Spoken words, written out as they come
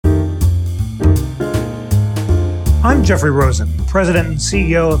I'm Jeffrey Rosen, President and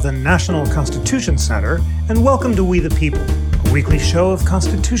CEO of the National Constitution Center, and welcome to We the People, a weekly show of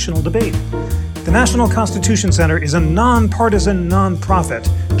constitutional debate. The National Constitution Center is a nonpartisan nonprofit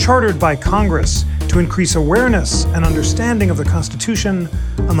chartered by Congress to increase awareness and understanding of the Constitution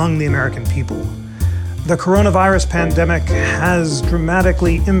among the American people. The coronavirus pandemic has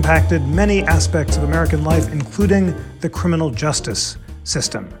dramatically impacted many aspects of American life, including the criminal justice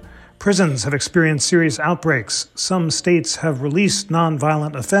system. Prisons have experienced serious outbreaks. Some states have released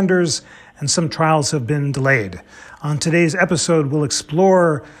nonviolent offenders, and some trials have been delayed. On today's episode, we'll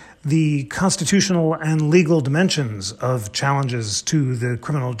explore the constitutional and legal dimensions of challenges to the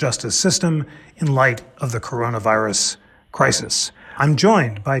criminal justice system in light of the coronavirus crisis. I'm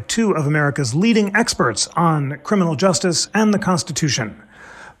joined by two of America's leading experts on criminal justice and the Constitution.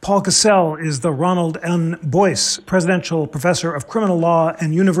 Paul Cassell is the Ronald N. Boyce Presidential Professor of Criminal Law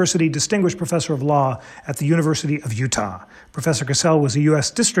and University Distinguished Professor of Law at the University of Utah. Professor Cassell was a U.S.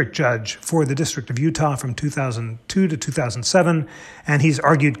 District Judge for the District of Utah from 2002 to 2007, and he's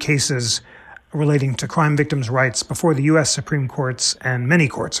argued cases relating to crime victims' rights before the U.S. Supreme Courts and many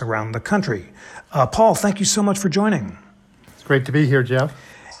courts around the country. Paul, thank you so much for joining. It's great to be here, Jeff.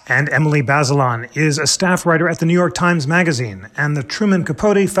 And Emily Bazelon is a staff writer at the New York Times Magazine and the Truman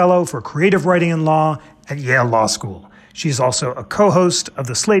Capote Fellow for Creative Writing and Law at Yale Law School. She's also a co-host of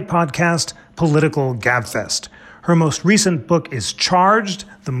the Slate podcast, Political Gabfest. Her most recent book is Charged: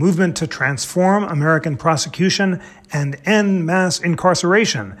 The Movement to Transform American Prosecution and End Mass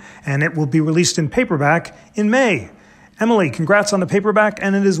Incarceration, and it will be released in paperback in May. Emily, congrats on the paperback,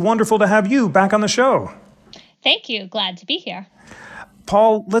 and it is wonderful to have you back on the show. Thank you. Glad to be here.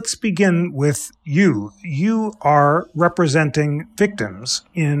 Paul, let's begin with you. You are representing victims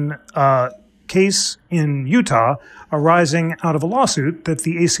in a case in Utah arising out of a lawsuit that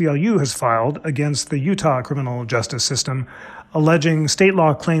the ACLU has filed against the Utah criminal justice system, alleging state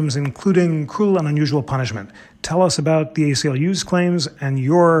law claims including cruel and unusual punishment. Tell us about the ACLU's claims and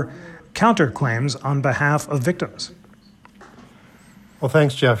your counterclaims on behalf of victims. Well,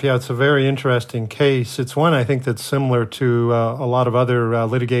 thanks, Jeff. Yeah, it's a very interesting case. It's one I think that's similar to a lot of other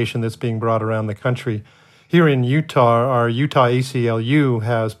litigation that's being brought around the country. Here in Utah, our Utah ACLU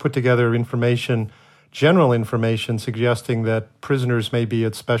has put together general information suggesting that prisoners may be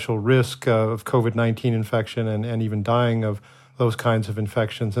at special risk of COVID-19 infection and even dying of those kinds of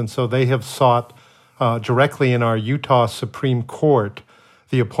infections. And so they have sought directly in our Utah Supreme Court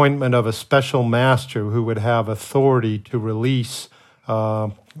the appointment of a special master who would have authority to release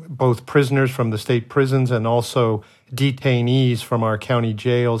both prisoners from the state prisons and also detainees from our county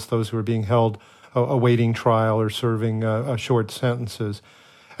jails, those who are being held awaiting trial or serving short sentences.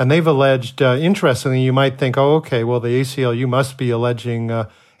 And they've alleged, interestingly, you might think, the ACLU must be alleging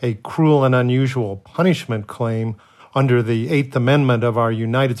a cruel and unusual punishment claim under the Eighth Amendment of our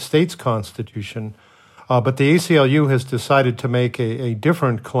United States Constitution. But the ACLU has decided to make a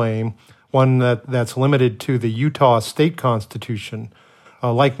different claim, one that's limited to the Utah state constitution.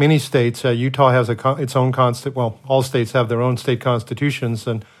 Like many states, Utah has its own all states have their own state constitutions,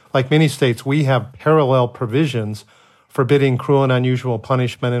 and like many states, we have parallel provisions forbidding cruel and unusual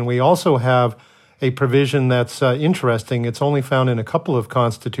punishment, and we also have a provision that's interesting. It's only found in a couple of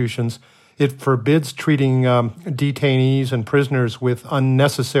constitutions. It forbids treating detainees and prisoners with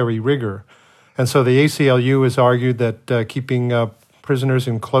unnecessary rigor. And so the ACLU has argued that keeping prisoners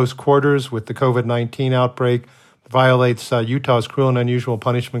in close quarters with the COVID-19 outbreak violates Utah's cruel and unusual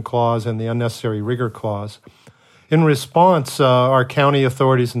punishment clause and the unnecessary rigor clause. In response, our county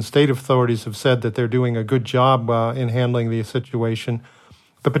authorities and state authorities have said that they're doing a good job in handling the situation.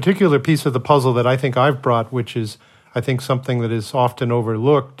 The particular piece of the puzzle that I think I've brought, which is I think something that is often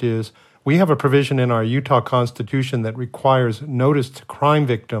overlooked, is we have a provision in our Utah Constitution that requires notice to crime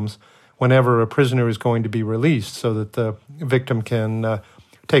victims whenever a prisoner is going to be released so that the victim can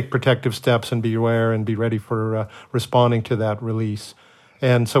take protective steps and be aware and be ready for responding to that release.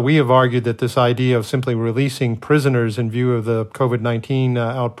 And so we have argued that this idea of simply releasing prisoners in view of the COVID-19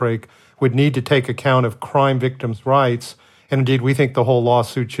 outbreak would need to take account of crime victims' rights. And indeed, we think the whole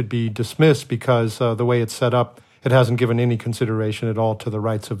lawsuit should be dismissed because the way it's set up, it hasn't given any consideration at all to the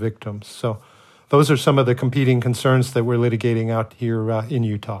rights of victims. So those are some of the competing concerns that we're litigating out here in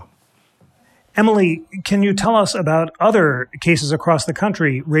Utah. Emily, can you tell us about other cases across the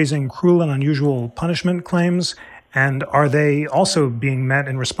country raising cruel and unusual punishment claims? And are they also being met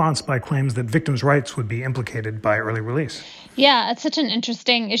in response by claims that victims' rights would be implicated by early release? Yeah, it's such an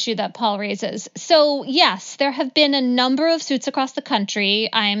interesting issue that Paul raises. So yes, there have been a number of suits across the country.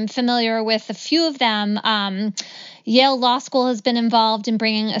 I'm familiar with a few of them. Yale Law School has been involved in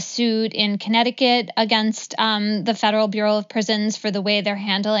bringing a suit in Connecticut against the Federal Bureau of Prisons for the way they're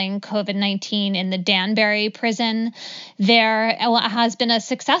handling COVID-19 in the Danbury prison. There has been a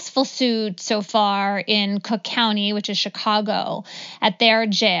successful suit so far in Cook County, which is Chicago, at their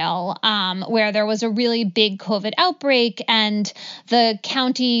jail, where there was a really big COVID outbreak, and the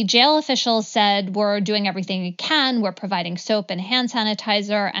county jail officials said, we're doing everything we can. We're providing soap and hand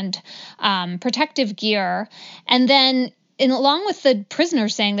sanitizer and protective gear. And then along with the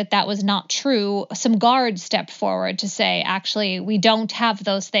prisoners saying that was not true, some guards stepped forward to say, actually, we don't have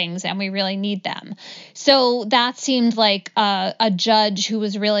those things and we really need them. So that seemed like a judge who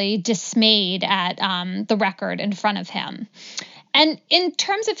was really dismayed at the record in front of him. And in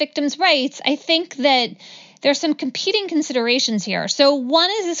terms of victims' rights, I think that there's some competing considerations here. So one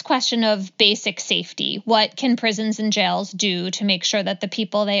is this question of basic safety. What can prisons and jails do to make sure that the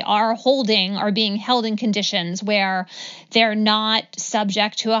people they are holding are being held in conditions where they're not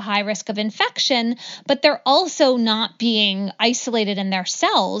subject to a high risk of infection, but they're also not being isolated in their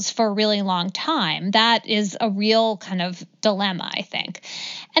cells for a really long time? That is a real kind of dilemma, I think.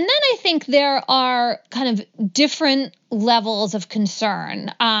 And then I think there are kind of different levels of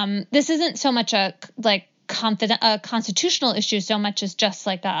concern. This isn't so much a constitutional issue so much as just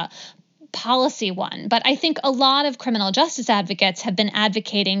like a policy one. But I think a lot of criminal justice advocates have been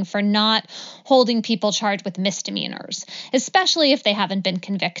advocating for not holding people charged with misdemeanors, especially if they haven't been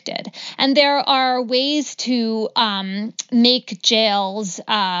convicted. And there are ways to make jails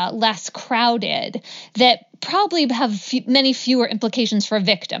less crowded that probably have many fewer implications for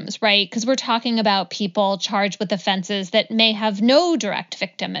victims, right? Because we're talking about people charged with offenses that may have no direct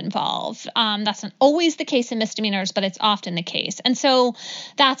victim involved. That's not always the case in misdemeanors, but it's often the case. And so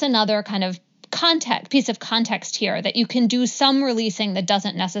that's another kind of piece of context here, that you can do some releasing that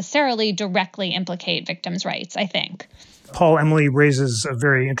doesn't necessarily directly implicate victims' rights, I think. Paul, Emily raises a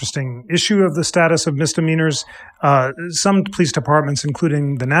very interesting issue of the status of misdemeanors. Some police departments,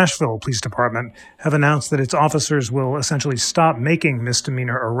 including the Nashville Police Department, have announced that its officers will essentially stop making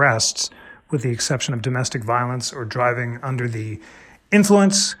misdemeanor arrests, with the exception of domestic violence or driving under the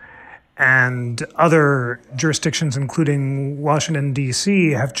influence. And other jurisdictions, including Washington,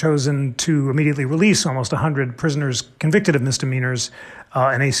 D.C., have chosen to immediately release almost 100 prisoners convicted of misdemeanors.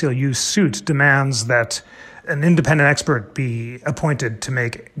 An ACLU suit demands that an independent expert be appointed to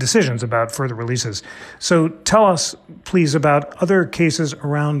make decisions about further releases. So tell us, please, about other cases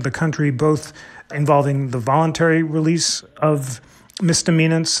around the country, both involving the voluntary release of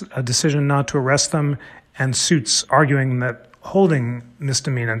misdemeanants, a decision not to arrest them, and suits arguing that holding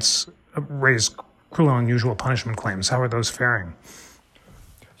misdemeanants raise cruel and unusual punishment claims. How are those faring?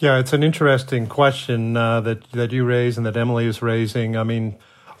 Yeah, it's an interesting question that you raise and that Emily is raising. I mean,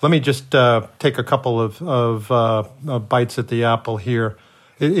 let me just take a couple of bites at the apple here.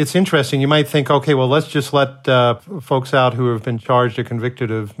 It's interesting. You might think, okay, well, let's just let folks out who have been charged or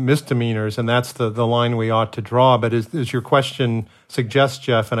convicted of misdemeanors, and that's the line we ought to draw. But as your question suggests,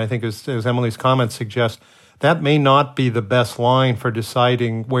 Jeff, and I think as Emily's comments suggest, that may not be the best line for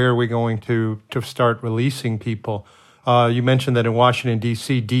deciding where we're going to start releasing people. You mentioned that in Washington,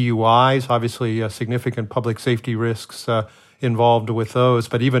 D.C., DUIs, obviously significant public safety risks involved with those,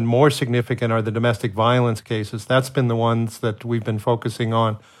 but even more significant are the domestic violence cases. That's been the ones that we've been focusing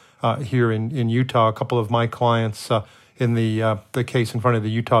on here in Utah. A couple of my clients in the case in front of the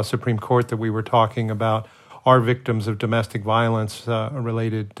Utah Supreme Court that we were talking about are victims of domestic violence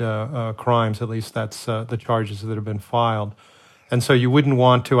related crimes. At least that's the charges that have been filed. And so you wouldn't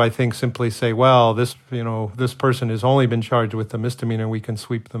want to, I think, simply say, well, this person has only been charged with the misdemeanor, we can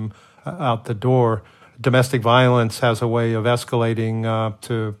sweep them out the door. Domestic violence has a way of escalating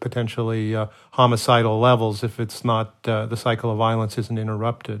to potentially homicidal levels if it's not, the cycle of violence isn't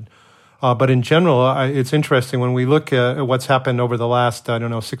interrupted. But in general, it's interesting when we look at what's happened over the last,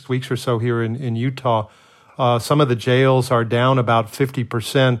 6 weeks or so here in Utah. Some of the jails are down about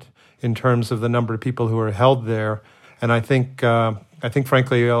 50% in terms of the number of people who are held there. And I think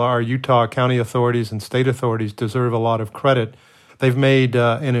frankly, our Utah county authorities and state authorities deserve a lot of credit. They've made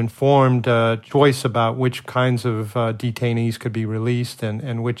an informed choice about which kinds of detainees could be released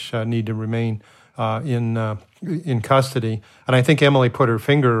and which need to remain in custody. And I think Emily put her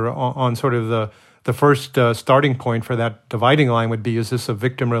finger on sort of the first starting point for that dividing line would be, is this a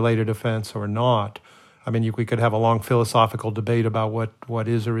victim-related offense or not? I mean, we could have a long philosophical debate about what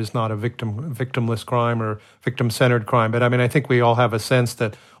is or is not a victimless crime or victim-centered crime. But I mean, I think we all have a sense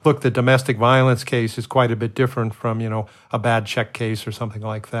that, look, the domestic violence case is quite a bit different from, a bad check case or something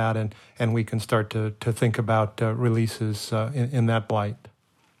like that. And we can start to think about releases in that light.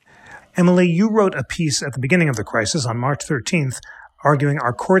 Emily, you wrote a piece at the beginning of the crisis on March 13th, arguing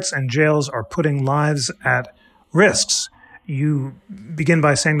our courts and jails are putting lives at risks. You begin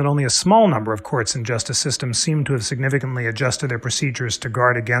by saying that only a small number of courts and justice systems seem to have significantly adjusted their procedures to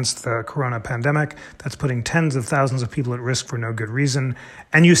guard against the corona pandemic. That's putting tens of thousands of people at risk for no good reason.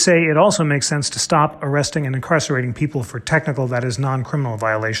 And you say it also makes sense to stop arresting and incarcerating people for technical, that is, non-criminal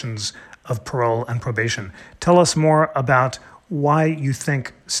violations of parole and probation. Tell us more about why you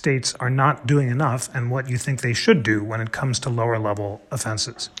think states are not doing enough and what you think they should do when it comes to lower level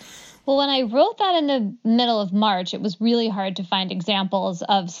offenses. Well, when I wrote that in the middle of March, it was really hard to find examples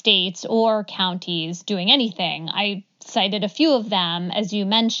of states or counties doing anything. I cited a few of them, as you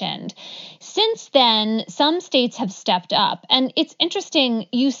mentioned. Since then, some states have stepped up. And it's interesting,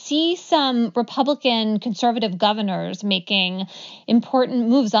 you see some Republican conservative governors making important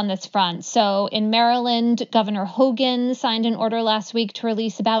moves on this front. So in Maryland, Governor Hogan signed an order last week to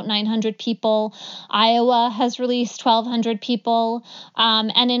release about 900 people. Iowa has released 1,200 people.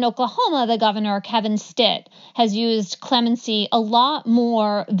 And in Oklahoma, the governor, Kevin Stitt, has used clemency a lot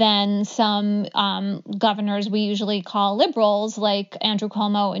more than some governors we usually call liberals, like Andrew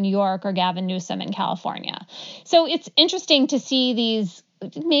Cuomo in New York or Gavin Newsom in California. So it's interesting to see these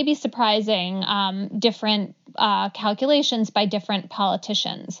maybe surprising different calculations by different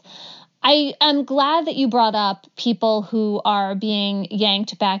politicians. I am glad that you brought up people who are being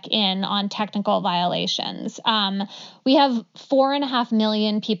yanked back in on technical violations. We have 4.5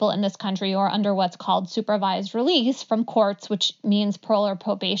 million people in this country who are under what's called supervised release from courts, which means parole or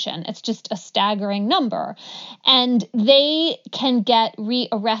probation. It's just a staggering number. And they can get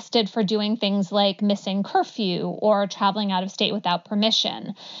rearrested for doing things like missing curfew or traveling out of state without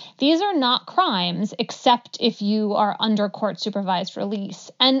permission. These are not crimes, except if you are under court supervised release.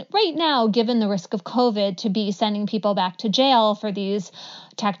 And right now, given the risk of COVID, to be sending people back to jail for these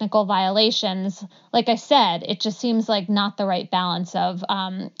technical violations, like I said, it just seems like not the right balance of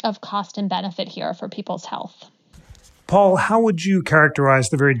cost and benefit here for people's health. Paul, how would you characterize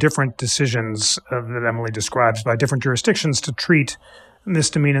the very different decisions that Emily describes by different jurisdictions to treat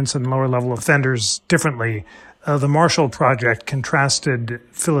misdemeanants and lower-level offenders differently? The Marshall Project contrasted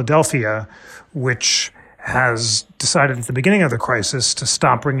Philadelphia, which has decided at the beginning of the crisis to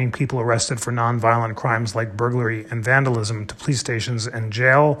stop bringing people arrested for nonviolent crimes like burglary and vandalism to police stations and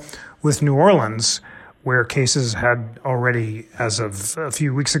jail, with New Orleans, where cases had already, as of a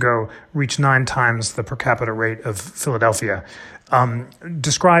few weeks ago, reached 9 times the per capita rate of Philadelphia.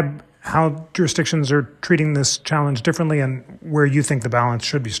 Describe how jurisdictions are treating this challenge differently and where you think the balance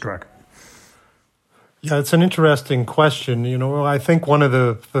should be struck. Yeah, it's an interesting question. I think one of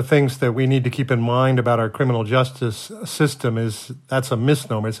the things that we need to keep in mind about our criminal justice system is that's a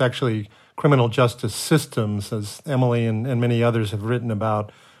misnomer. It's actually criminal justice systems, as Emily and many others have written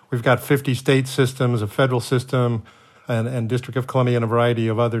about. We've got 50 state systems, a federal system, and District of Columbia, and a variety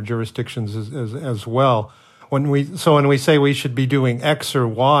of other jurisdictions as well. When we say we should be doing X or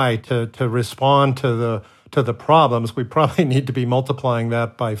Y to respond to the problems, we probably need to be multiplying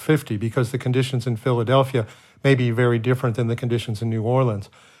that by 50 because the conditions in Philadelphia may be very different than the conditions in New Orleans.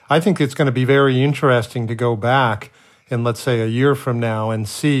 I think it's going to be very interesting to go back in, let's say, a year from now and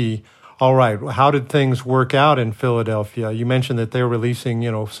see, all right, how did things work out in Philadelphia? You mentioned that they're releasing,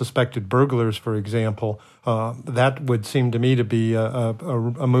 suspected burglars, for example. That would seem to me to be a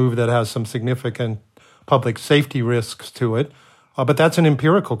move that has some significant public safety risks to it. But that's an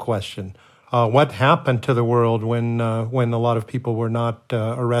empirical question. What happened to the world when a lot of people were not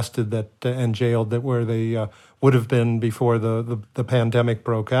arrested and jailed where they would have been before the pandemic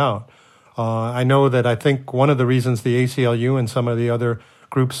broke out? I think one of the reasons the ACLU and some of the other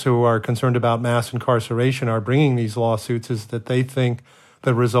groups who are concerned about mass incarceration are bringing these lawsuits is that they think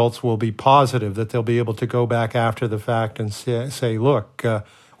the results will be positive, that they'll be able to go back after the fact and say, look,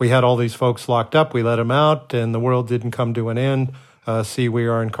 we had all these folks locked up, we let them out, and the world didn't come to an end. We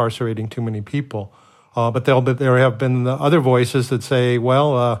are incarcerating too many people. But there have been other voices that say,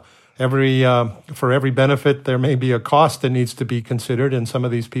 well, for every benefit, there may be a cost that needs to be considered, and some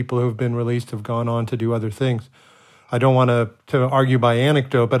of these people who have been released have gone on to do other things. I don't want to argue by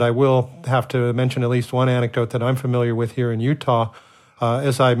anecdote, but I will have to mention at least one anecdote that I'm familiar with here in Utah.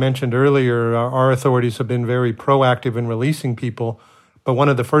 As I mentioned earlier, our authorities have been very proactive in releasing people. But one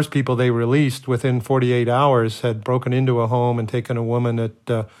of the first people they released within 48 hours had broken into a home and taken a woman at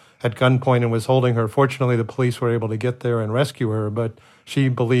gunpoint and was holding her. Fortunately, the police were able to get there and rescue her, but she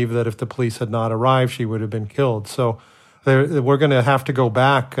believed that if the police had not arrived, she would have been killed. So we're going to have to go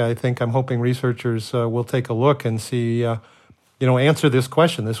back. I'm hoping researchers will take a look and see answer this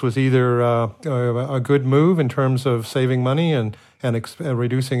question. This was either a good move in terms of saving money and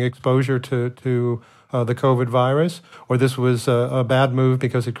reducing exposure to the COVID virus, or this was a bad move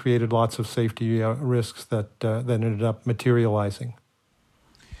because it created lots of safety risks that ended up materializing.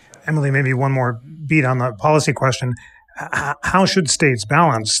 Emily, maybe one more beat on the policy question. How should states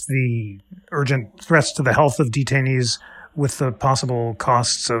balance the urgent threats to the health of detainees with the possible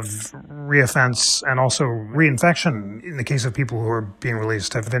costs of reoffense and also reinfection in the case of people who are being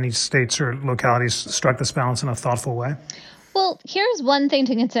released? Have any states or localities struck this balance in a thoughtful way? Well, here's one thing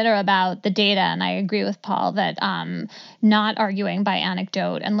to consider about the data, and I agree with Paul that not arguing by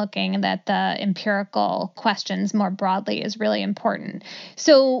anecdote and looking at the empirical questions more broadly is really important.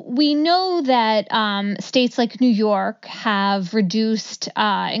 So we know that states like New York have reduced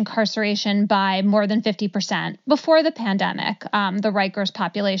incarceration by more than 50%. Before the pandemic, the Rikers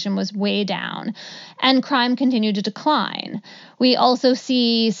population was way down, and crime continued to decline. We also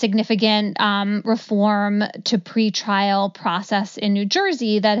see significant reform to pretrial process in New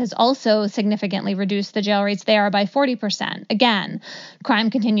Jersey that has also significantly reduced the jail rates there by 40%. Again,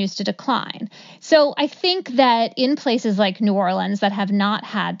 crime continues to decline. So I think that in places like New Orleans that have not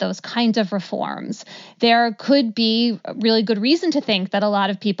had those kinds of reforms, there could be a really good reason to think that a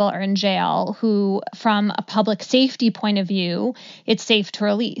lot of people are in jail who, from a public safety point of view, it's safe to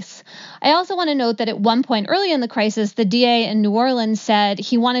release. I also want to note that at one point early in the crisis, the DA in New Orleans said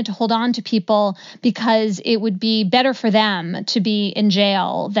he wanted to hold on to people because it would be better for them to be in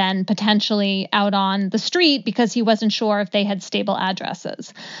jail than potentially out on the street because he wasn't sure if they had stable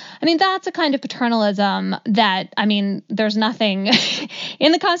addresses. I mean, that's a kind of paternalism that, there's nothing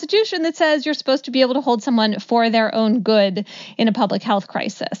in the Constitution that says you're supposed to be able to hold someone for their own good in a public health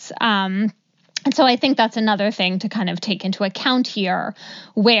crisis. And so I think that's another thing to kind of take into account here.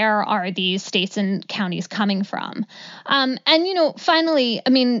 Where are these states and counties coming from? Finally,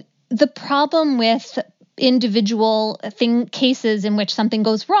 the problem with individual cases in which something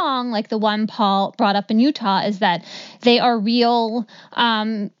goes wrong, like the one Paul brought up in Utah, is that they are real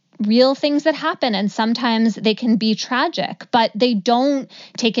things that happen, and sometimes they can be tragic, but they don't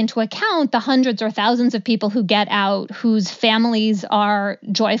take into account the hundreds or thousands of people who get out, whose families are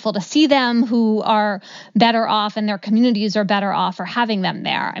joyful to see them, who are better off, and their communities are better off for having them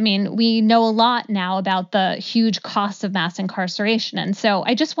there. We know a lot now about the huge costs of mass incarceration, and so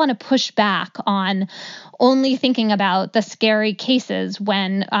I just want to push back on only thinking about the scary cases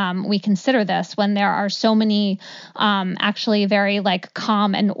when we consider this, when there are so many actually very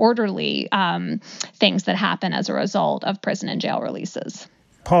calm and orderly things that happen as a result of prison and jail releases.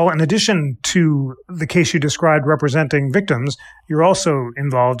 Paul, in addition to the case you described representing victims, you're also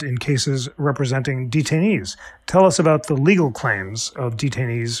involved in cases representing detainees. Tell us about the legal claims of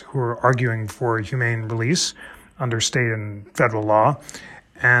detainees who are arguing for humane release under state and federal law,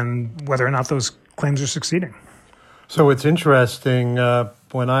 and whether or not those claims are succeeding. So it's interesting.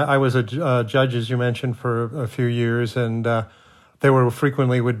 When I was a judge, as you mentioned, for a few years, and there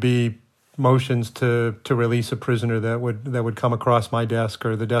would be motions to release a prisoner that would come across my desk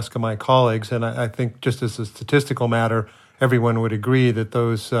or the desk of my colleagues, and I think just as a statistical matter, everyone would agree that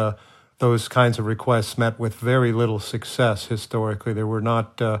those kinds of requests met with very little success historically. There were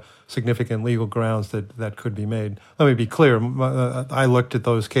not significant legal grounds that could be made. Let me be clear. I looked at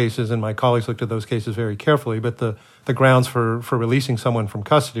those cases, and my colleagues looked at those cases very carefully, but the grounds for releasing someone from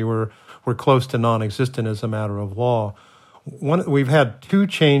custody were close to non-existent as a matter of law. We've had two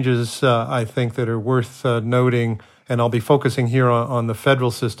changes, I think, that are worth noting, and I'll be focusing here on the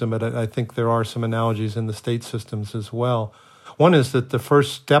federal system, but I think there are some analogies in the state systems as well. One is that the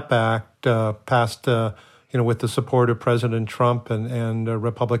First Step Act passed, with the support of President Trump and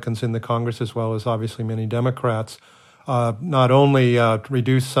Republicans in the Congress, as well as obviously many Democrats, not only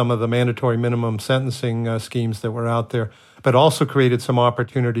reduced some of the mandatory minimum sentencing schemes that were out there, but also created some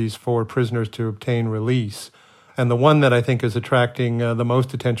opportunities for prisoners to obtain release. And the one that I think is attracting the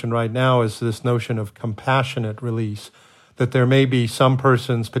most attention right now is this notion of compassionate release, that there may be some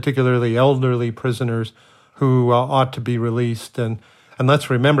persons, particularly elderly prisoners, who ought to be released. And let's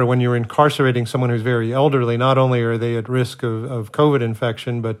remember, when you're incarcerating someone who's very elderly, not only are they at risk of COVID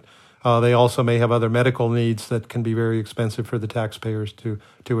infection, but they also may have other medical needs that can be very expensive for the taxpayers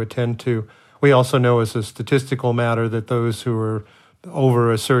to attend to. We also know as a statistical matter that those who are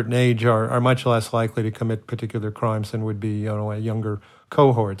over a certain age are much less likely to commit particular crimes than would be a younger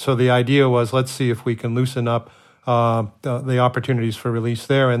cohort. So the idea was, let's see if we can loosen up the opportunities for release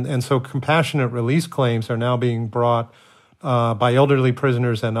there. And so compassionate release claims are now being brought by elderly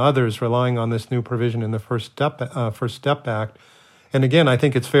prisoners and others relying on this new provision in the First Step Act. And again, I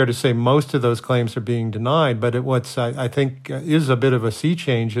think it's fair to say most of those claims are being denied, but what's I think is a bit of a sea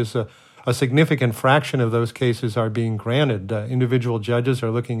change is a significant fraction of those cases are being granted. Individual judges are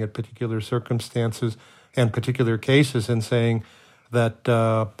looking at particular circumstances and particular cases and saying that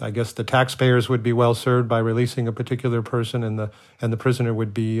I guess the taxpayers would be well served by releasing a particular person, and the prisoner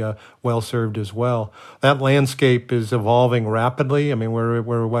would be well served as well. That landscape is evolving rapidly. I mean,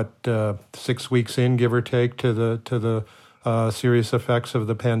 we're 6 weeks in, give or take, to the serious effects of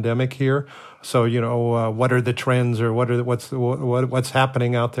the pandemic here. So, what are the trends, or what's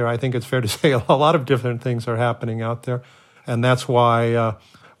happening out there? I think it's fair to say a lot of different things are happening out there, and that's why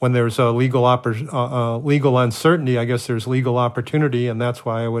when there's a legal uncertainty, I guess there's legal opportunity, and that's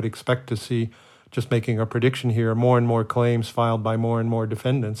why I would expect to see, just making a prediction here, more and more claims filed by more and more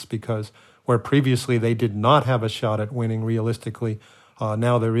defendants, because where previously they did not have a shot at winning realistically,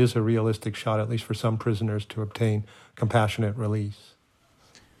 now there is a realistic shot, at least for some prisoners, to obtain compassionate release.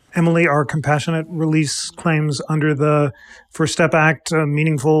 Emily, are compassionate release claims under the First Step Act a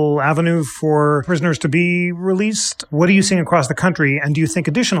meaningful avenue for prisoners to be released? What are you seeing across the country, and do you think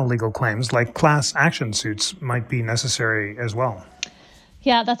additional legal claims like class action suits might be necessary as well?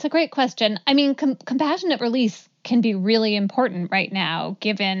 Yeah, that's a great question. I mean, compassionate release can be really important right now,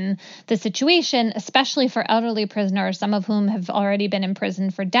 given the situation, especially for elderly prisoners, some of whom have already been in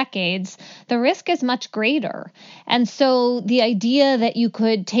prison for decades. The risk is much greater. And so the idea that you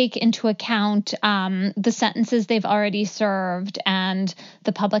could take into account the sentences they've already served and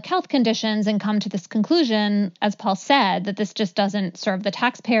the public health conditions and come to this conclusion, as Paul said, that this just doesn't serve the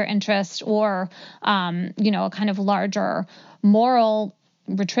taxpayer interest or, a kind of larger moral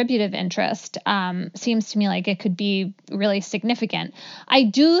retributive interest seems to me like it could be really significant. I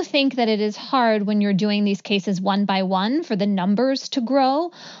do think that it is hard when you're doing these cases one by one for the numbers to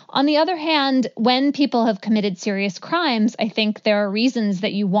grow. On the other hand, when people have committed serious crimes, I think there are reasons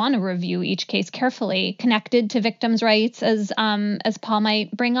that you want to review each case carefully, connected to victims' rights, as Paul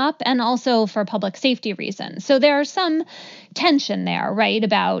might bring up, and also for public safety reasons. So there are some tension there, right,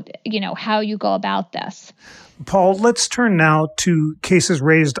 about how you go about this. Paul, let's turn now to cases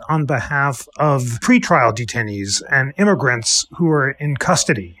raised on behalf of pretrial detainees and immigrants who are in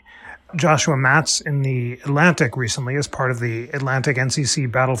custody. Joshua Matz in The Atlantic recently, as part of the Atlantic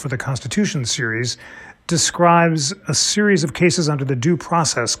NCC Battle for the Constitution series, describes a series of cases under the Due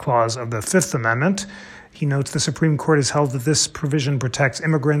Process Clause of the Fifth Amendment. He notes the Supreme Court has held that this provision protects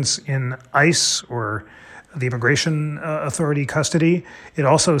immigrants in ICE, or the Immigration Authority custody. It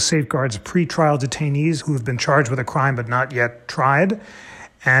also safeguards pretrial detainees who have been charged with a crime but not yet tried.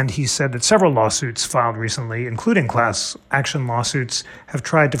 And he said that several lawsuits filed recently, including class action lawsuits, have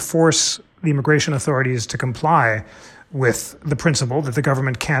tried to force the immigration authorities to comply with the principle that the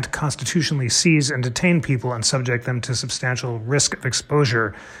government can't constitutionally seize and detain people and subject them to substantial risk of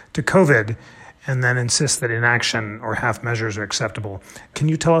exposure to COVID, and then insist that inaction or half measures are acceptable. Can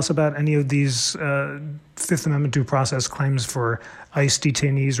you tell us about any of these Fifth Amendment due process claims for ICE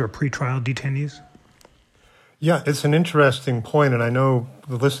detainees or pretrial detainees? Yeah, it's an interesting point, and I know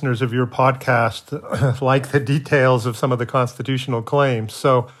the listeners of your podcast like the details of some of the constitutional claims.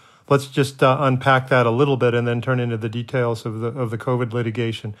 So let's just unpack that a little bit and then turn into the details of the COVID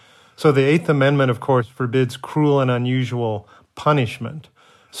litigation. So the Eighth Amendment, of course, forbids cruel and unusual punishment.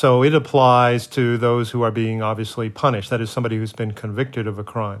 So it applies to those who are being obviously punished, that is, somebody who's been convicted of a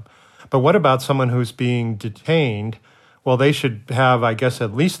crime. But what about someone who's being detained? Well, they should have, I guess,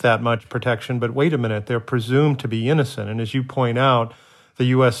 at least that much protection, but wait a minute, they're presumed to be innocent. And as you point out, the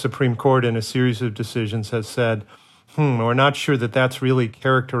U.S. Supreme Court in a series of decisions has said, we're not sure that that's really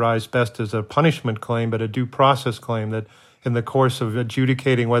characterized best as a punishment claim, but a due process claim, that in the course of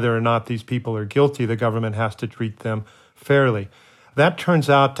adjudicating whether or not these people are guilty, the government has to treat them fairly. That turns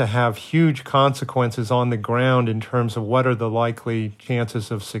out to have huge consequences on the ground in terms of what are the likely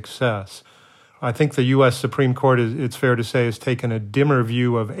chances of success. I think the U.S. Supreme Court, it's fair to say, has taken a dimmer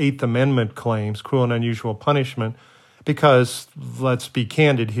view of Eighth Amendment claims, cruel and unusual punishment, because, let's be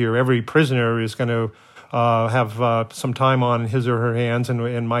candid here, every prisoner is going to have some time on his or her hands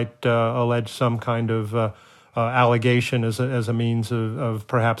and might allege some kind of allegation as a means of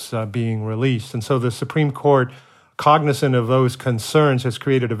perhaps being released. And so the Supreme Court, cognizant of those concerns, has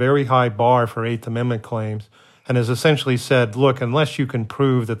created a very high bar for Eighth Amendment claims and has essentially said, look, unless you can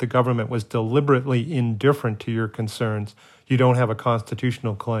prove that the government was deliberately indifferent to your concerns, you don't have a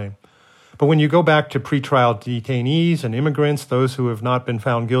constitutional claim. But when you go back to pretrial detainees and immigrants, those who have not been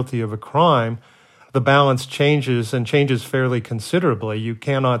found guilty of a crime, the balance changes and changes fairly considerably. You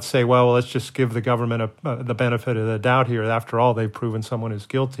cannot say, well, let's just give the government the benefit of the doubt here. After all, they've proven someone is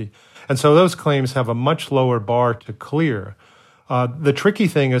guilty. And so those claims have a much lower bar to clear. The tricky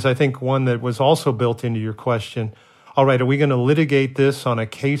thing is, I think, one that was also built into your question. All right, are we going to litigate this on a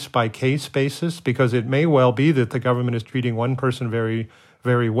case-by-case basis? Because it may well be that the government is treating one person very,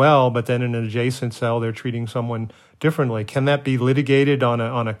 very well, but then in an adjacent cell, they're treating someone differently. Can that be litigated on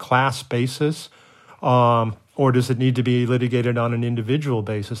a class basis? Or does it need to be litigated on an individual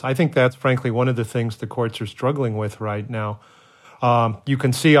basis? I think that's, frankly, one of the things the courts are struggling with right now. You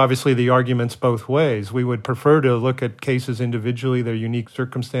can see, obviously, the arguments both ways. We would prefer to look at cases individually, their unique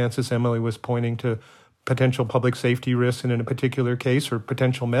circumstances. Emily was pointing to potential public safety risks in a particular case or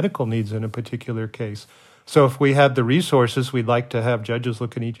potential medical needs in a particular case. So if we had the resources, we'd like to have judges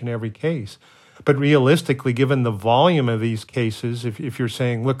look at each and every case. But realistically, given the volume of these cases, if you're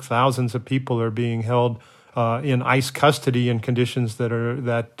saying, look, thousands of people are being held in ICE custody in conditions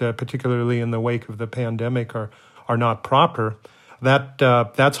that particularly in the wake of the pandemic are not proper,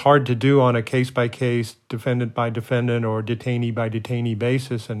 that's hard to do on a case-by-case, defendant-by-defendant, or detainee-by-detainee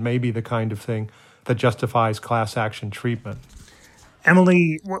basis, and maybe the kind of thing that justifies class action treatment.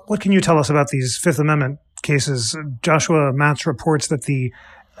 Emily, what can you tell us about these Fifth Amendment cases? Joshua Matz reports that the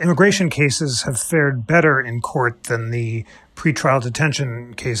immigration cases have fared better in court than the pretrial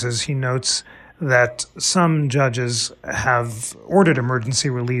detention cases. He notes that some judges have ordered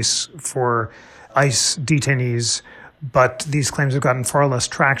emergency release for ICE detainees, but these claims have gotten far less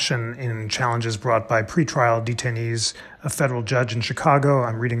traction in challenges brought by pretrial detainees. A federal judge in Chicago,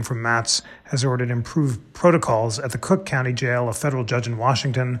 I'm reading from Matz, has ordered improved protocols at the Cook County Jail. A federal judge in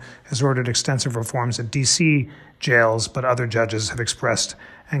Washington has ordered extensive reforms at D.C. jails, but other judges have expressed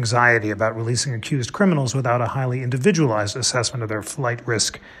anxiety about releasing accused criminals without a highly individualized assessment of their flight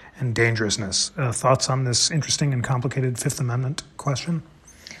risk and dangerousness. Thoughts on this interesting and complicated Fifth Amendment question?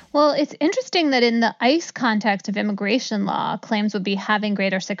 Well, it's interesting that in the ICE context of immigration law, claims would be having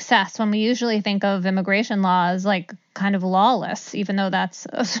greater success when we usually think of immigration law as like kind of lawless, even though that's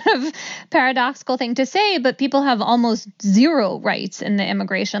a sort of paradoxical thing to say, but people have almost zero rights in the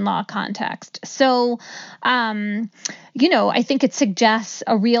immigration law context. So, I think it suggests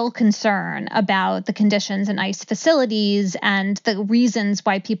a real concern about the conditions in ICE facilities and the reasons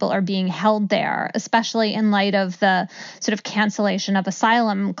why people are being held there, especially in light of the sort of cancellation of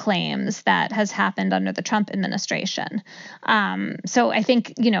asylum claims that has happened under the Trump administration. So I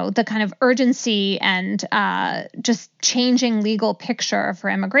think, the kind of urgency and just changing legal picture for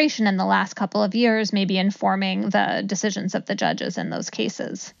immigration in the last couple of years may be informing the decisions of the judges in those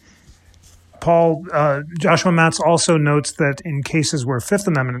cases. Paul, Joshua Matz also notes that in cases where Fifth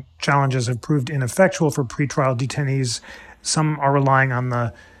Amendment challenges have proved ineffectual for pretrial detainees, some are relying on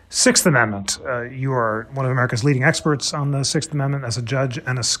the Sixth Amendment. You are one of America's leading experts on the Sixth Amendment as a judge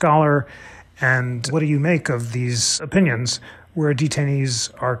and a scholar. And what do you make of these opinions where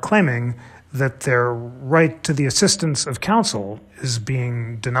detainees are claiming that their right to the assistance of counsel is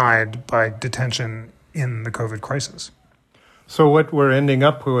being denied by detention in the COVID crisis? So what we're ending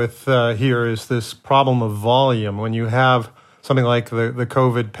up with here is this problem of volume. When you have something like the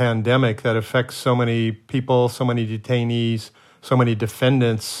COVID pandemic that affects so many people, so many detainees, so many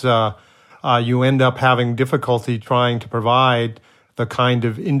defendants, you end up having difficulty trying to provide the kind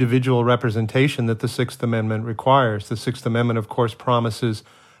of individual representation that the Sixth Amendment requires. The Sixth Amendment, of course, promises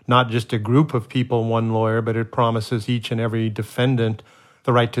not just a group of people, one lawyer, but it promises each and every defendant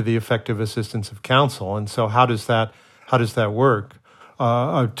the right to the effective assistance of counsel. And so how does that work?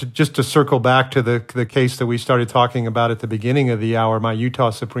 Just to circle back to the case that we started talking about at the beginning of the hour, my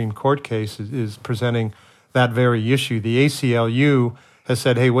Utah Supreme Court case is presenting that very issue. The ACLU has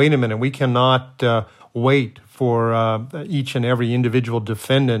said, hey, wait a minute, we cannot wait for each and every individual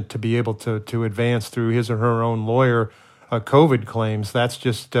defendant to be able to advance through his or her own lawyer COVID claims. That's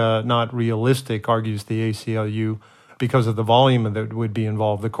just not realistic, argues the ACLU, because of the volume that would be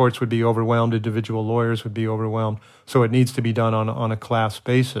involved. The courts would be overwhelmed, individual lawyers would be overwhelmed, so it needs to be done on a class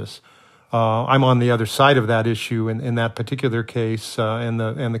basis. I'm on the other side of that issue in that particular case, and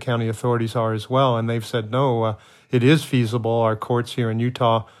the county authorities are as well, and they've said no, it is feasible. Our courts here in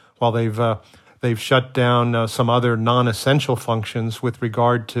Utah, while they've shut down some other non-essential functions with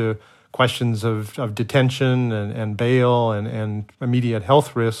regard to questions of detention and bail and immediate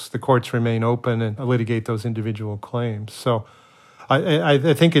health risks, the courts remain open and litigate those individual claims. So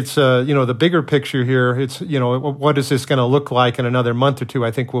I think it's, the bigger picture here, it's, what is this going to look like in another month or two?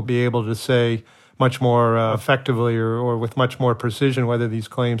 I think we'll be able to say much more effectively or with much more precision whether these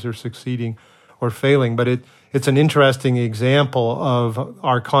claims are succeeding or failing. But it's an interesting example of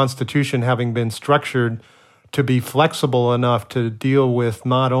our Constitution having been structured to be flexible enough to deal with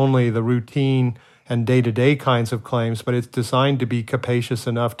not only the routine and day-to-day kinds of claims, but it's designed to be capacious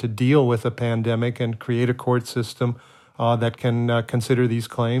enough to deal with a pandemic and create a court system that can consider these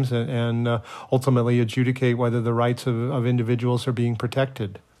claims and ultimately adjudicate whether the rights of individuals are being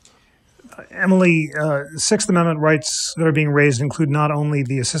protected. Emily, Sixth Amendment rights that are being raised include not only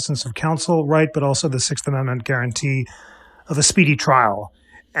the assistance of counsel right, but also the Sixth Amendment guarantee of a speedy trial.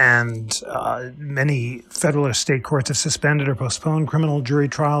 And many federal or state courts have suspended or postponed criminal jury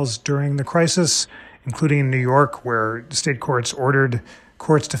trials during the crisis, including in New York, where state courts ordered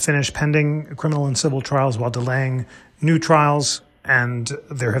courts to finish pending criminal and civil trials while delaying new trials. And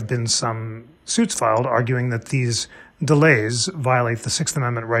there have been some suits filed arguing that these delays violate the Sixth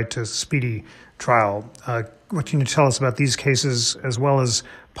Amendment right to speedy trial. What can you tell us about these cases, as well as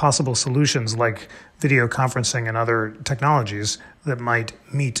possible solutions like video conferencing and other technologies that might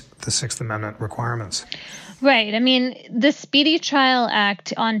meet the Sixth Amendment requirements? Right. I mean, the Speedy Trial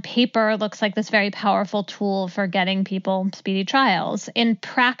Act on paper looks like this very powerful tool for getting people speedy trials. In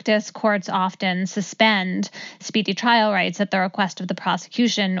practice, courts often suspend speedy trial rights at the request of the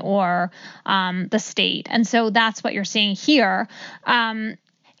prosecution or the state. And so that's what you're seeing here.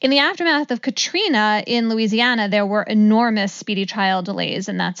 In the aftermath of Katrina in Louisiana, there were enormous speedy trial delays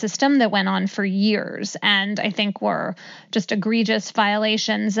in that system that went on for years, and I think were just egregious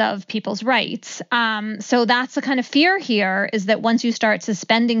violations of people's rights. So that's the kind of fear here, is that once you start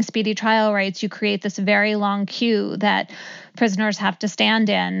suspending speedy trial rights, you create this very long queue that prisoners have to stand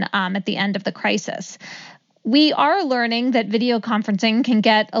in at the end of the crisis. We are learning that video conferencing can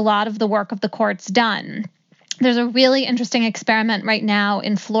get a lot of the work of the courts done. There's a really interesting experiment right now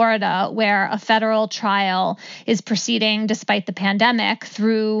in Florida where a federal trial is proceeding despite the pandemic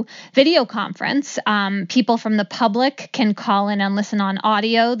through video conference. People from the public can call in and listen on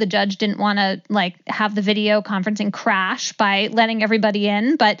audio. The judge didn't want to have the video conferencing crash by letting everybody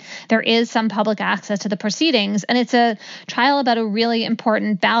in, but there is some public access to the proceedings. And it's a trial about a really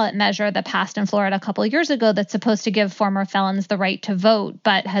important ballot measure that passed in Florida a couple of years ago that's supposed to give former felons the right to vote,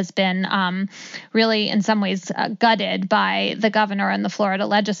 but has been really in some ways gutted by the governor and the Florida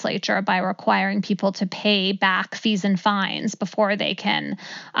legislature by requiring people to pay back fees and fines before they can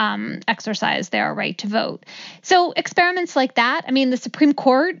exercise their right to vote. So experiments like that, I mean, the Supreme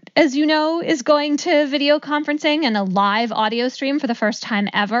Court, as you know, is going to video conferencing and a live audio stream for the first time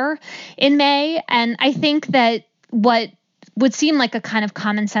ever in May. And I think that what would seem like a kind of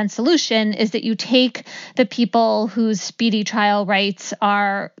common sense solution is that you take the people whose speedy trial rights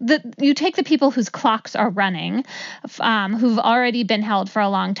you take the people whose clocks are running, who've already been held for a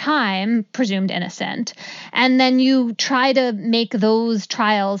long time, presumed innocent, and then you try to make those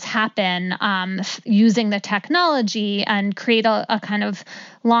trials happen using the technology and create a kind of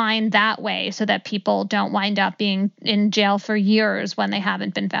line that way so that people don't wind up being in jail for years when they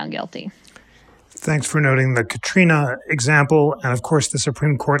haven't been found guilty. Thanks for noting the Katrina example and, of course, the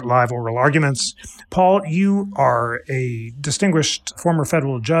Supreme Court live oral arguments. Paul, you are a distinguished former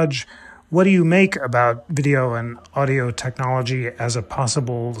federal judge. What do you make about video and audio technology as a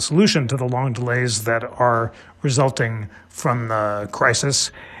possible solution to the long delays that are resulting from the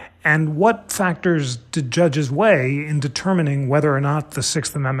crisis? And what factors did judges weigh in determining whether or not the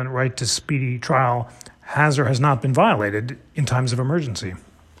Sixth Amendment right to speedy trial has or has not been violated in times of emergency?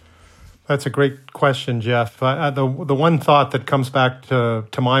 That's a great question, Jeff. The one thought that comes back to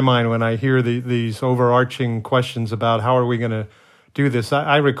my mind when I hear these overarching questions about how are we going to do this,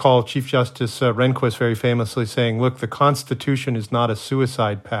 I recall Chief Justice Rehnquist very famously saying, look, the Constitution is not a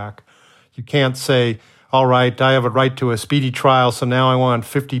suicide pact. You can't say, all right, I have a right to a speedy trial, so now I want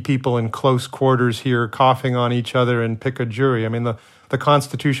 50 people in close quarters here coughing on each other and pick a jury. I mean, the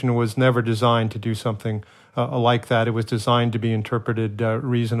Constitution was never designed to do something like that. It was designed to be interpreted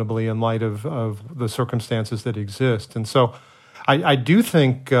reasonably in light of the circumstances that exist. And so I do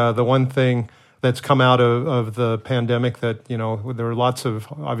think the one thing that's come out of the pandemic that, there are lots of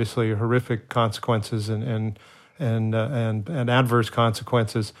obviously horrific consequences and adverse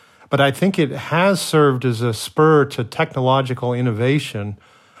consequences, but I think it has served as a spur to technological innovation.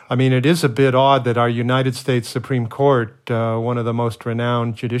 I mean, it is a bit odd that our United States Supreme Court, one of the most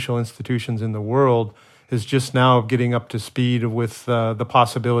renowned judicial institutions in the world, is just now getting up to speed with the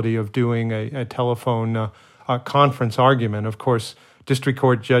possibility of doing a telephone conference argument. Of course, district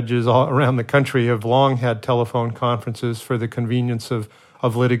court judges all around the country have long had telephone conferences for the convenience of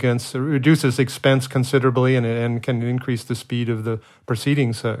litigants. It reduces expense considerably and can increase the speed of the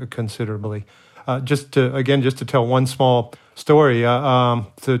proceedings considerably. Just to tell one small story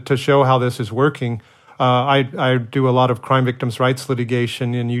to show how this is working. I do a lot of crime victims' rights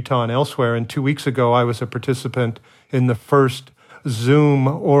litigation in Utah and elsewhere, and 2 weeks ago I was a participant in the first Zoom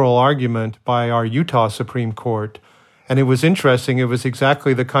oral argument by our Utah Supreme Court. And it was interesting. It was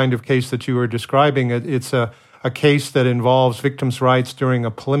exactly the kind of case that you were describing. It's a a case that involves victims' rights during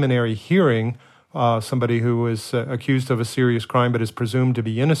a preliminary hearing, somebody who was accused of a serious crime but is presumed to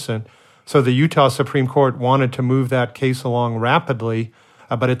be innocent. So the Utah Supreme Court wanted to move that case along rapidly,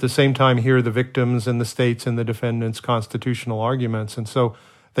 but at the same time hear the victims and the states and the defendants' constitutional arguments. And so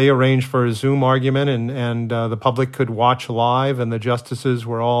they arranged for a Zoom argument, and the public could watch live, and the justices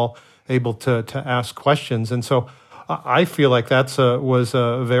were all able to ask questions. And so I feel like that was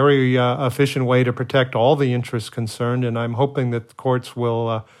a very efficient way to protect all the interests concerned, and I'm hoping that the courts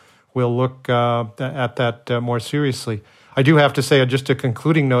will look at that more seriously. I do have to say, just a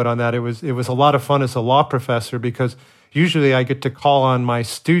concluding note on that, it was a lot of fun as a law professor, because usually I get to call on my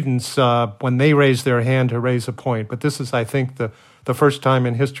students when they raise their hand to raise a point. But this is, I think, the first time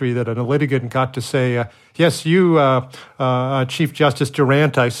in history that a litigant got to say, yes, you, Chief Justice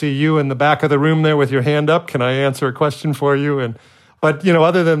Durant, I see you in the back of the room there with your hand up. Can I answer a question for you? But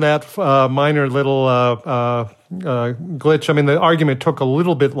other than that minor little glitch, I mean, the argument took a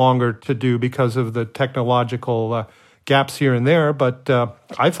little bit longer to do because of the technological gaps here and there, but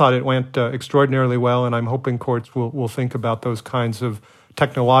I thought it went extraordinarily well, and I'm hoping courts will think about those kinds of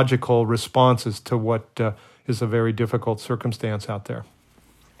technological responses to what is a very difficult circumstance out there.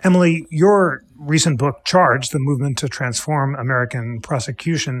 Emily, your recent book, Charged, The Movement to Transform American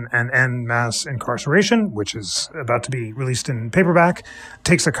Prosecution and End Mass Incarceration, which is about to be released in paperback,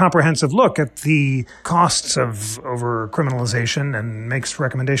 takes a comprehensive look at the costs of over-criminalization and makes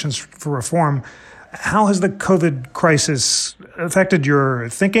recommendations for reform. How has the COVID crisis affected your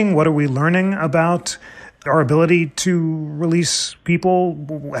thinking? What are we learning about our ability to release people?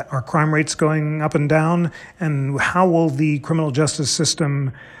 Are crime rates going up and down? And how will the criminal justice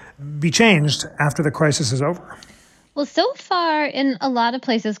system be changed after the crisis is over? Well, so far, in a lot of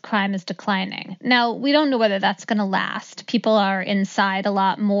places, crime is declining. Now, we don't know whether that's going to last. People are inside a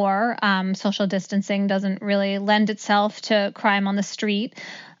lot more. Social distancing doesn't really lend itself to crime on the street.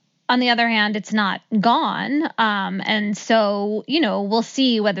 On the other hand, it's not gone. And so, we'll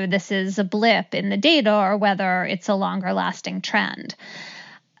see whether this is a blip in the data or whether it's a longer lasting trend.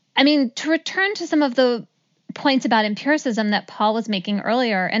 I mean, to return to some of the points about empiricism that Paul was making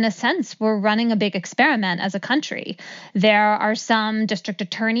earlier, in a sense, we're running a big experiment as a country. There are some district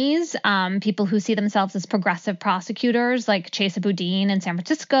attorneys, people who see themselves as progressive prosecutors, like Chesa Boudin in San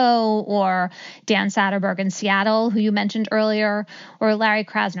Francisco, or Dan Satterberg in Seattle, who you mentioned earlier, or Larry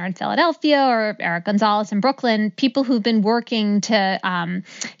Krasner in Philadelphia, or Eric Gonzalez in Brooklyn, people who've been working to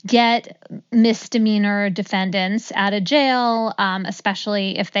get misdemeanor defendants out of jail,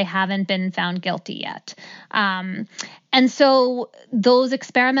 especially if they haven't been found guilty yet. And so those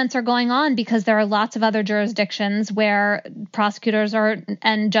experiments are going on because there are lots of other jurisdictions where prosecutors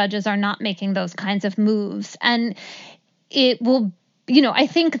and judges are not making those kinds of moves. And it will, I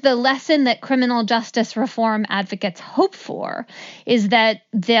think the lesson that criminal justice reform advocates hope for is that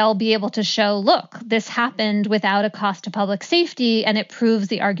they'll be able to show, look, this happened without a cost to public safety, and it proves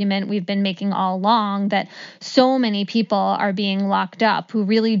the argument we've been making all along that so many people are being locked up who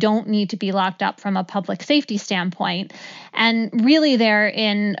really don't need to be locked up from a public safety standpoint. And really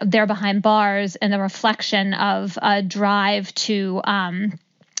they're behind bars and the reflection of a drive to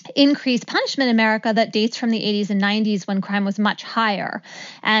increased punishment in America that dates from the 80s and 90s when crime was much higher.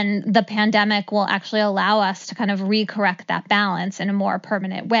 And the pandemic will actually allow us to kind of recorrect that balance in a more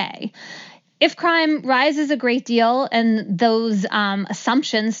permanent way. If crime rises a great deal and those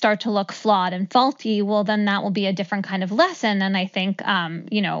assumptions start to look flawed and faulty, well, then that will be a different kind of lesson. And I think, from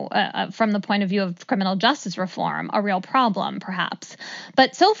the point of view of criminal justice reform, a real problem, perhaps.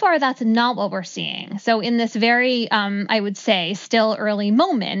 But so far, that's not what we're seeing. So in this very, I would say, still early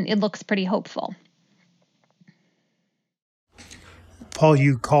moment, it looks pretty hopeful. Paul,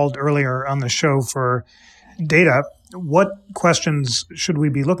 you called earlier on the show for data. What questions should we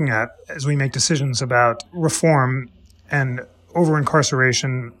be looking at as we make decisions about reform and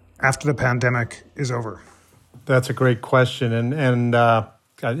over-incarceration after the pandemic is over? That's a great question. And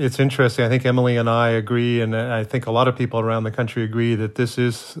it's interesting. I think Emily and I agree, and I think a lot of people around the country agree that this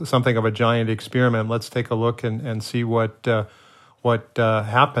is something of a giant experiment. Let's take a look and see what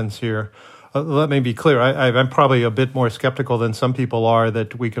happens here. Let me be clear. I'm probably a bit more skeptical than some people are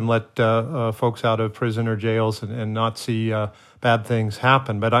that we can let folks out of prison or jails and not see bad things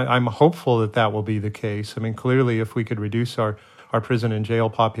happen. But I'm hopeful that will be the case. I mean, clearly, if we could reduce our prison and jail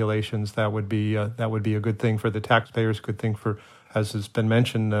populations, that would be a good thing for the taxpayers, good thing for, as has been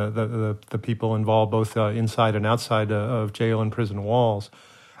mentioned, the people involved both inside and outside of jail and prison walls.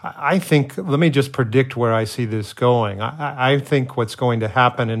 I think, let me just predict where I see this going. I think what's going to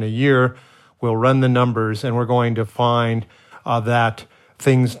happen in a year, we'll run the numbers and we're going to find that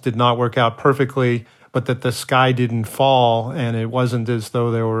things did not work out perfectly, but that the sky didn't fall and it wasn't as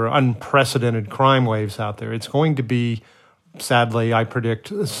though there were unprecedented crime waves out there. It's going to be, sadly, I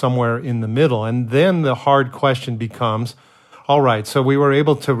predict, somewhere in the middle. And then the hard question becomes, all right, so we were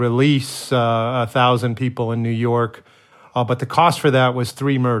able to release 1,000 people in New York, but the cost for that was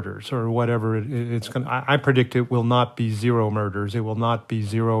 3 murders or whatever it's going to. I predict it will not be 0 murders. It will not be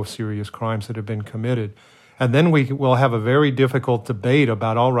 0 serious crimes that have been committed. And then we will have a very difficult debate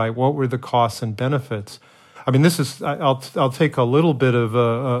about, all right, what were the costs and benefits? I mean, this is, I'll take a little bit of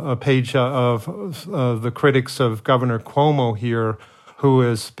a page of the critics of Governor Cuomo here, who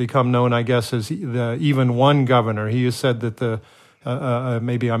has become known, I guess, as the even one governor. He has said that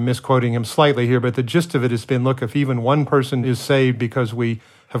maybe I'm misquoting him slightly here, but the gist of it has been, look, if even one person is saved because we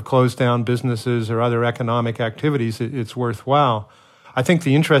have closed down businesses or other economic activities, it's worthwhile. I think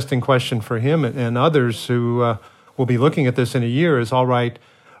the interesting question for him and others who will be looking at this in a year is, all right,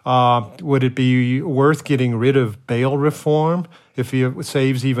 would it be worth getting rid of bail reform if it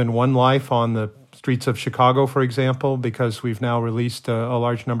saves even one life on the streets of Chicago, for example, because we've now released a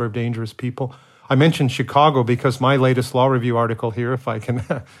large number of dangerous people? I mentioned Chicago because my latest law review article here, if I can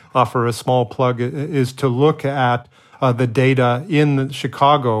offer a small plug, is to look at the data in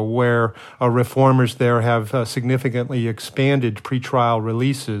Chicago where reformers there have significantly expanded pretrial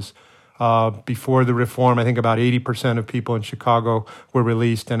releases. Before the reform, I think about 80% of people in Chicago were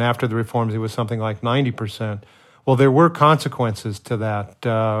released, and after the reforms, it was something like 90%. Well, there were consequences to that.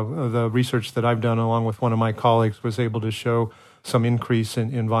 The research that I've done along with one of my colleagues was able to show some increase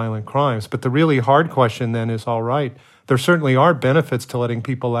in violent crimes. But the really hard question then is, all right, there certainly are benefits to letting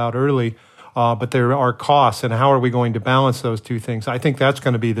people out early, but there are costs, and how are we going to balance those two things? I think that's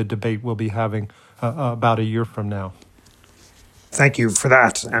going to be the debate we'll be having about a year from now. Thank you for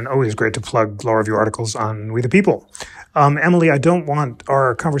that, and always great to plug law review articles on We the People. Emily, I don't want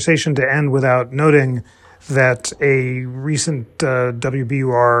our conversation to end without noting that a recent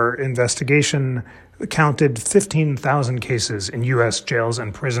WBUR investigation counted 15,000 cases in U.S. jails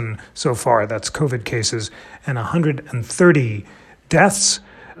and prison so far. That's COVID cases, and 130 deaths.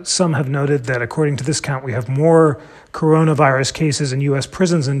 Some have noted that according to this count, we have more coronavirus cases in U.S.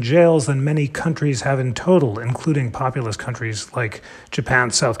 prisons and jails than many countries have in total, including populous countries like Japan,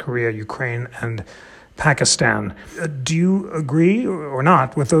 South Korea, Ukraine, and Pakistan. Do you agree or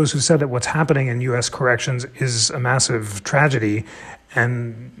not with those who said that what's happening in U.S. corrections is a massive tragedy?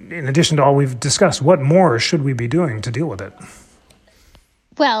 And in addition to all we've discussed, what more should we be doing to deal with it?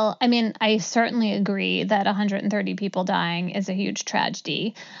 Well, I mean, I certainly agree that 130 people dying is a huge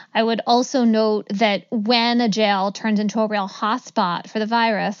tragedy. I would also note that when a jail turns into a real hotspot for the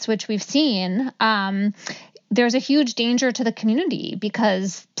virus, which we've seen, there's a huge danger to the community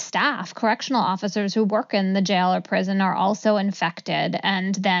because staff, correctional officers who work in the jail or prison are also infected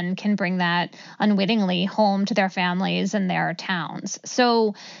and then can bring that unwittingly home to their families and their towns.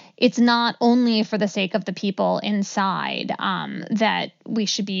 So it's not only for the sake of the people inside that we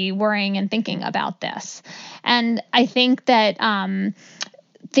should be worrying and thinking about this. And I think that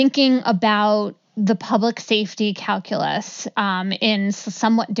thinking about the public safety calculus in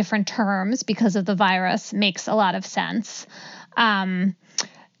somewhat different terms because of the virus makes a lot of sense.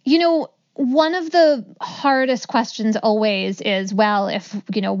 One of the hardest questions always is, well, if,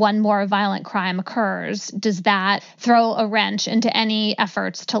 one more violent crime occurs, does that throw a wrench into any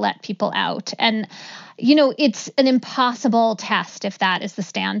efforts to let people out? And it's an impossible test if that is the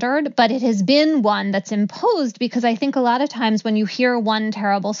standard, but it has been one that's imposed because I think a lot of times when you hear one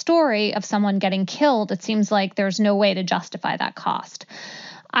terrible story of someone getting killed, it seems like there's no way to justify that cost.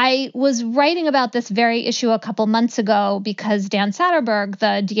 I was writing about this very issue a couple months ago because Dan Satterberg,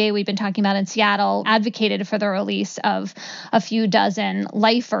 the DA we've been talking about in Seattle, advocated for the release of a few dozen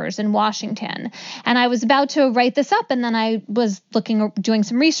lifers in Washington. And I was about to write this up, and then I was doing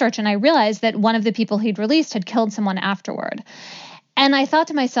some research, and I realized that one of the people he'd released had killed someone afterward. And I thought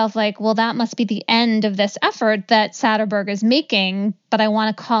to myself, well, that must be the end of this effort that Satterberg is making, but I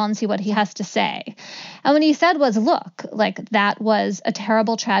want to call and see what he has to say. And what he said was, look, that was a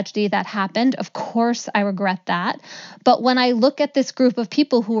terrible tragedy that happened. Of course, I regret that. But when I look at this group of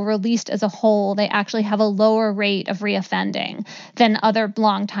people who were released as a whole, they actually have a lower rate of reoffending than other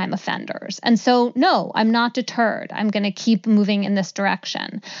longtime offenders. And so, no, I'm not deterred. I'm going to keep moving in this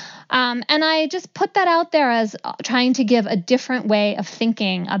direction. And I just put that out there as trying to give a different way of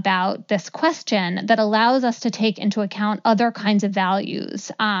thinking about this question that allows us to take into account other kinds of values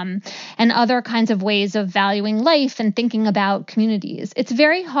values, and other kinds of ways of valuing life and thinking about communities. It's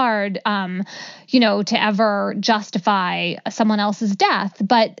very hard, to ever justify someone else's death,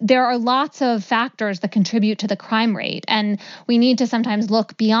 but there are lots of factors that contribute to the crime rate, and we need to sometimes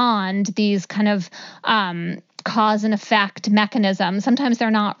look beyond these kind of cause and effect mechanisms. Sometimes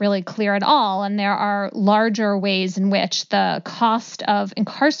they're not really clear at all, and there are larger ways in which the cost of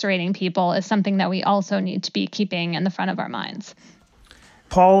incarcerating people is something that we also need to be keeping in the front of our minds.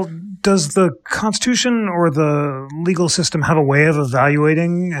 Paul, does the Constitution or the legal system have a way of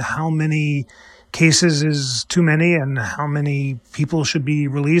evaluating how many cases is too many and how many people should be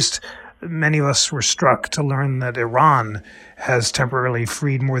released? Many of us were struck to learn that Iran has temporarily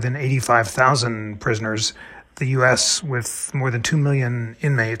freed more than 85,000 prisoners. The U.S., with more than 2 million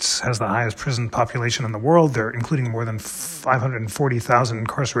inmates, has the highest prison population in the world. They're including more than 540,000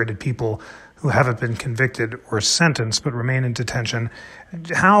 incarcerated people who haven't been convicted or sentenced but remain in detention.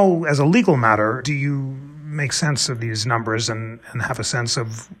 How, as a legal matter, do you make sense of these numbers and have a sense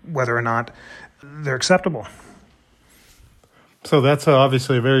of whether or not they're acceptable? So that's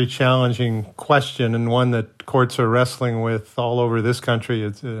obviously a very challenging question, and one that courts are wrestling with all over this country,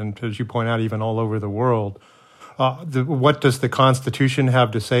 and as you point out, even all over the world. What does the Constitution have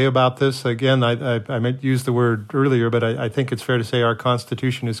to say about this? Again, I might use the word earlier, but I think it's fair to say our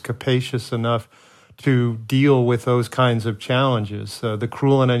Constitution is capacious enough to deal with those kinds of challenges. The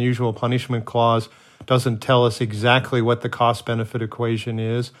cruel and unusual punishment clause doesn't tell us exactly what the cost-benefit equation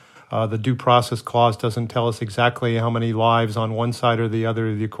is. The due process clause doesn't tell us exactly how many lives on one side or the other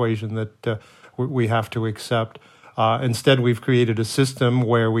of the equation that we have to accept. Instead, we've created a system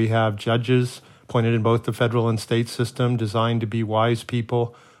where we have judges appointed in both the federal and state system, designed to be wise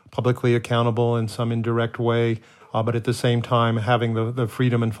people, publicly accountable in some indirect way, but at the same time having the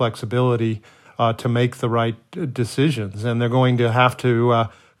freedom and flexibility to make the right decisions. And they're going to have to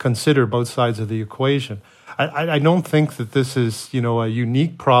consider both sides of the equation. I don't think that this is, a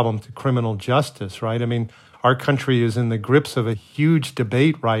unique problem to criminal justice, right? I mean, our country is in the grips of a huge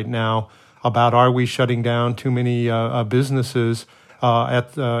debate right now about are we shutting down too many businesses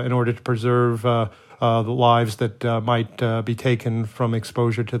in order to preserve the lives that might be taken from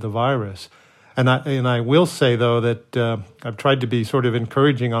exposure to the virus. And I will say, though, that I've tried to be sort of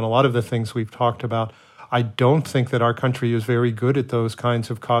encouraging on a lot of the things we've talked about. I don't think that our country is very good at those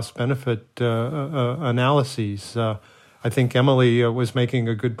kinds of cost-benefit analyses. I think Emily was making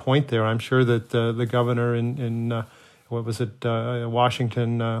a good point there. I'm sure that the governor in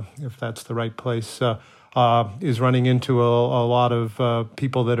Washington, if that's the right place, is running into a lot of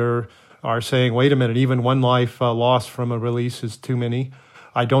people that are saying, wait a minute, even one life lost from a release is too many.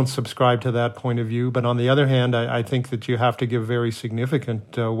 I don't subscribe to that point of view. But on the other hand, I think that you have to give very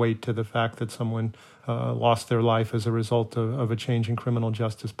significant weight to the fact that someone lost their life as a result of a change in criminal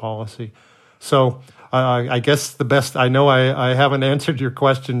justice policy. So I guess the best, I know I haven't answered your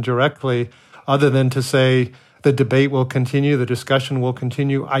question directly, other than to say the debate will continue, the discussion will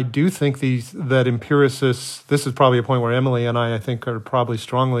continue. I do think that empiricists, this is probably a point where Emily and I think, are probably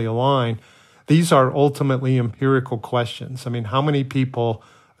strongly aligned. These are ultimately empirical questions. I mean, how many people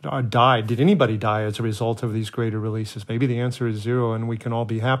died? Did anybody die as a result of these greater releases? Maybe the answer is zero, and we can all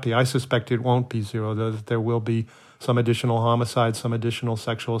be happy. I suspect it won't be zero, though, that there will be some additional homicides, some additional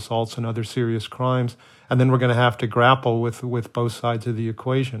sexual assaults, and other serious crimes. And then we're going to have to grapple with both sides of the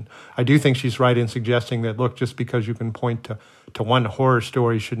equation. I do think she's right in suggesting that, look, just because you can point to one horror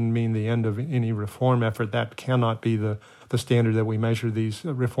story shouldn't mean the end of any reform effort. That cannot be the standard that we measure these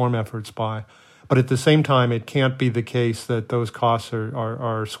reform efforts by. But at the same time, it can't be the case that those costs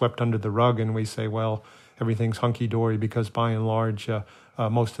are swept under the rug and we say, well, everything's hunky-dory because by and large,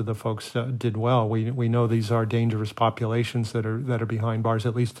 most of the folks did well. We know these are dangerous populations that are behind bars,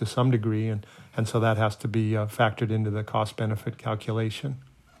 at least to some degree, and so that has to be factored into the cost-benefit calculation.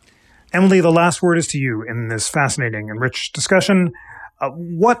 Emily, the last word is to you in this fascinating and rich discussion.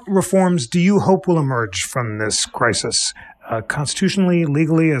 What reforms do you hope will emerge from this crisis? Constitutionally,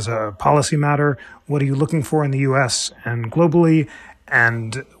 legally, as a policy matter, what are you looking for in the U.S. and globally?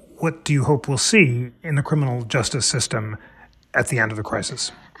 And what do you hope we'll see in the criminal justice system at the end of the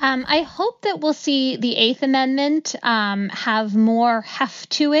crisis? I hope that we'll see the Eighth Amendment have more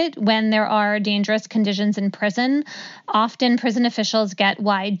heft to it when there are dangerous conditions in prison. Often prison officials get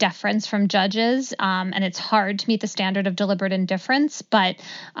wide deference from judges, and it's hard to meet the standard of deliberate indifference, but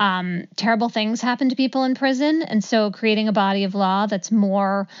terrible things happen to people in prison. And so creating a body of law that's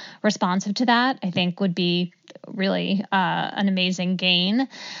more responsive to that, I think, would be really an amazing gain.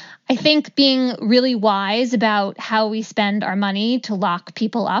 I think being really wise about how we spend our money to lock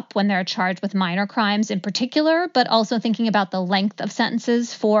people up when they're charged with minor crimes in particular, but also thinking about the length of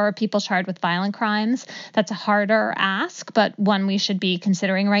sentences for people charged with violent crimes. That's a harder ask, but one we should be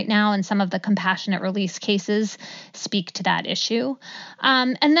considering right now. And some of the compassionate release cases speak to that issue.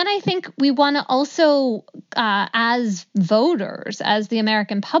 And then I think we want to also, as voters, as the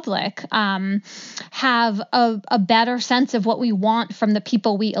American public, have a better sense of what we want from the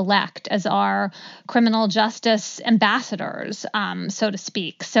people we elect as our criminal justice ambassadors, so to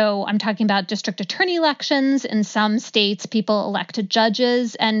speak. So I'm talking about district attorney elections. In some states, people elected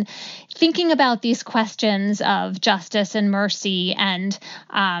judges, and thinking about these questions of justice and mercy and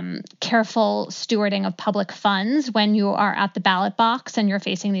careful stewarding of public funds when you are at the ballot box and you're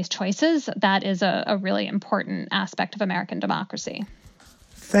facing these choices, that is a really important aspect of American democracy.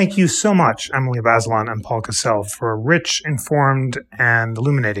 Thank you so much, Emily Bazelon and Paul Cassell, for a rich, informed, and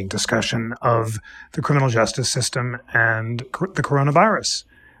illuminating discussion of the criminal justice system and the coronavirus.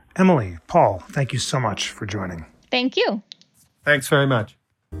 Emily, Paul, thank you so much for joining. Thank you. Thanks very much.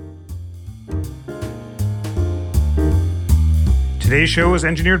 Today's show was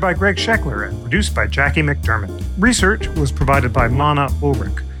engineered by Greg Scheckler and produced by Jackie McDermott. Research was provided by Mana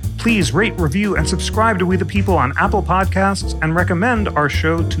Ulrich. Please rate, review, and subscribe to We the People on Apple Podcasts and recommend our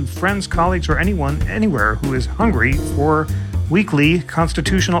show to friends, colleagues, or anyone, anywhere who is hungry for weekly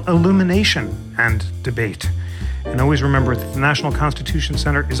constitutional illumination and debate. And always remember that the National Constitution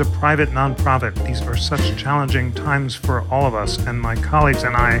Center is a private nonprofit. These are such challenging times for all of us, and my colleagues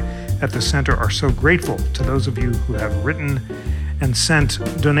and I at the center are so grateful to those of you who have written and sent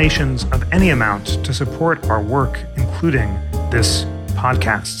donations of any amount to support our work, including this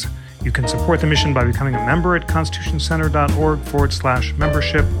podcast. You can support the mission by becoming a member at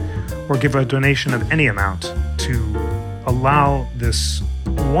constitutioncenter.org/membership, or give a donation of any amount to allow this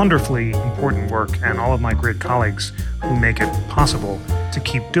wonderfully important work and all of my great colleagues who make it possible to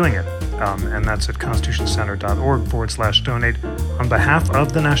keep doing it. And that's at constitutioncenter.org/donate. On behalf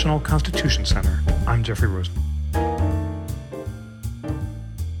of the National Constitution Center, I'm Jeffrey Rosen.